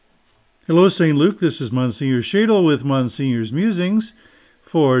Hello, St. Luke. This is Monsignor Shadle with Monsignor's Musings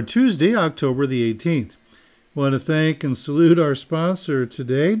for Tuesday, October the 18th. I want to thank and salute our sponsor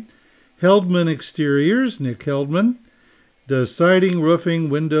today, Heldman Exteriors, Nick Heldman, does siding, roofing,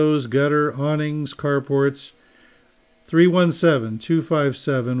 windows, gutter, awnings, carports,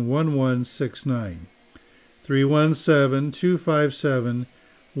 317-257-1169.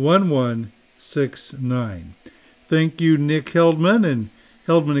 317-257-1169. Thank you, Nick Heldman and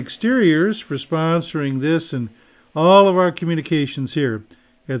Heldman Exteriors, for sponsoring this and all of our communications here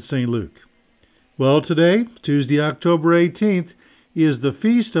at St. Luke. Well, today, Tuesday, October 18th, is the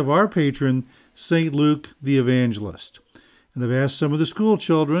feast of our patron, St. Luke the Evangelist. And I've asked some of the school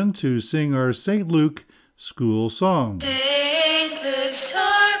children to sing our St. Luke school song. St. Luke's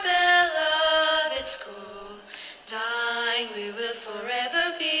our beloved school, thine we will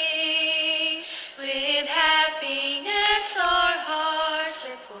forever be. With happiness our hearts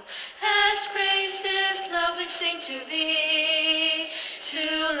are full, as praises, love we sing to thee. To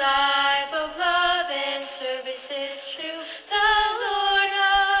life of love and services true, thou Lord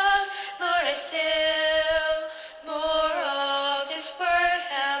us, Lord, I still more of this word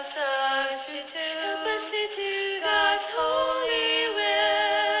helps us to do. Help us to do God's holy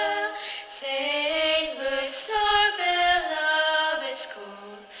will. St. Luke's our beloved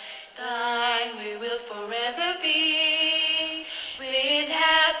school, thine we will forever be. With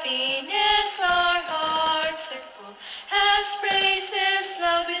happiness our hearts are full, as praises,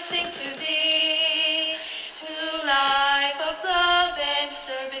 love we sing to thee. To life of love and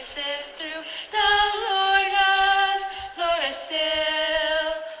services through, thou Lord us, Lord us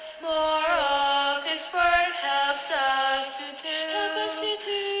still. More of His word helps us to do. Help us to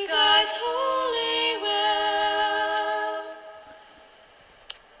do God's holy will.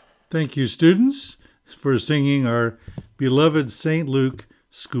 Thank you, students, for singing our beloved St. Luke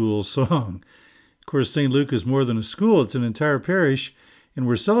school song. Of course, St. Luke is more than a school, it's an entire parish, and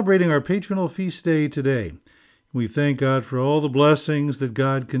we're celebrating our patronal feast day today. We thank God for all the blessings that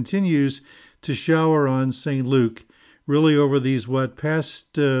God continues to shower on St. Luke, really over these,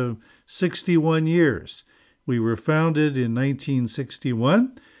 past 61 years. We were founded in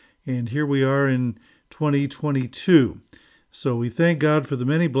 1961, and here we are in 2022. So we thank God for the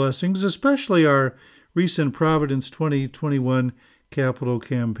many blessings, especially our recent Providence 2021 capital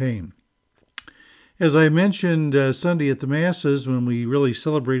campaign. As I mentioned Sunday at the Masses, when we really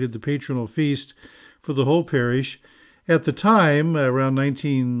celebrated the patronal feast for the whole parish, at the time, around late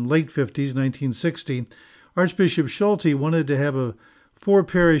 50s, 1960, Archbishop Schulte wanted to have 4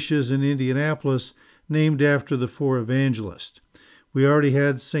 parishes in Indianapolis named after the 4 evangelists. We already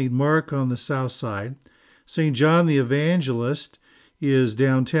had St. Mark on the south side. St. John the Evangelist is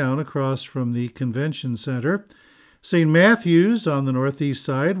downtown across from the convention center. St. Matthew's on the northeast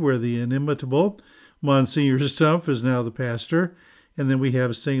side, where the inimitable Monsignor Stumpf is now the pastor. And then we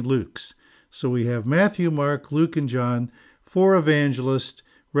have St. Luke's. So we have Matthew, Mark, Luke, and John, 4 evangelists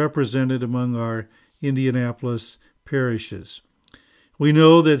represented among our Indianapolis parishes. We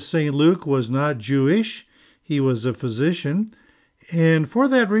know that St. Luke was not Jewish. He was a physician. And for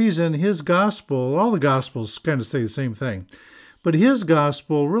that reason, his gospel, all the gospels kind of say the same thing, but his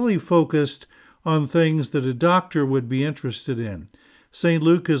gospel really focused on things that a doctor would be interested in. St.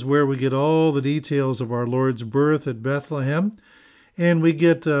 Luke is where we get all the details of our Lord's birth at Bethlehem, and we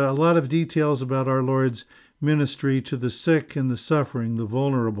get a lot of details about our Lord's ministry to the sick and the suffering, the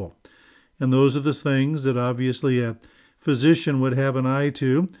vulnerable. And those are the things that obviously a physician would have an eye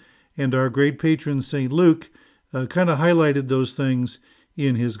to, and our great patron St. Luke kind of highlighted those things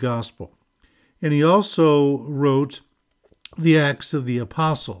in his gospel. And he also wrote the Acts of the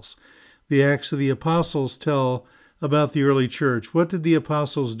Apostles. The Acts of the Apostles tell about the early church. What did the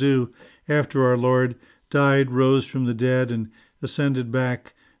apostles do after our Lord died, rose from the dead, and ascended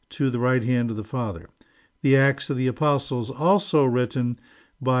back to the right hand of the Father? The Acts of the Apostles, also written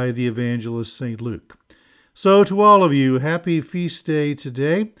by the evangelist St. Luke. So to all of you, happy feast day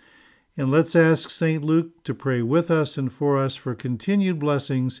today, and let's ask St. Luke to pray with us and for us for continued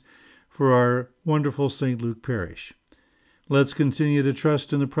blessings for our wonderful St. Luke parish. Let's continue to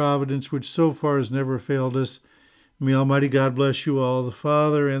trust in the providence which so far has never failed us. May Almighty God bless you all, the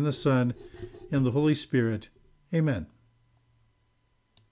Father and the Son and the Holy Spirit. Amen.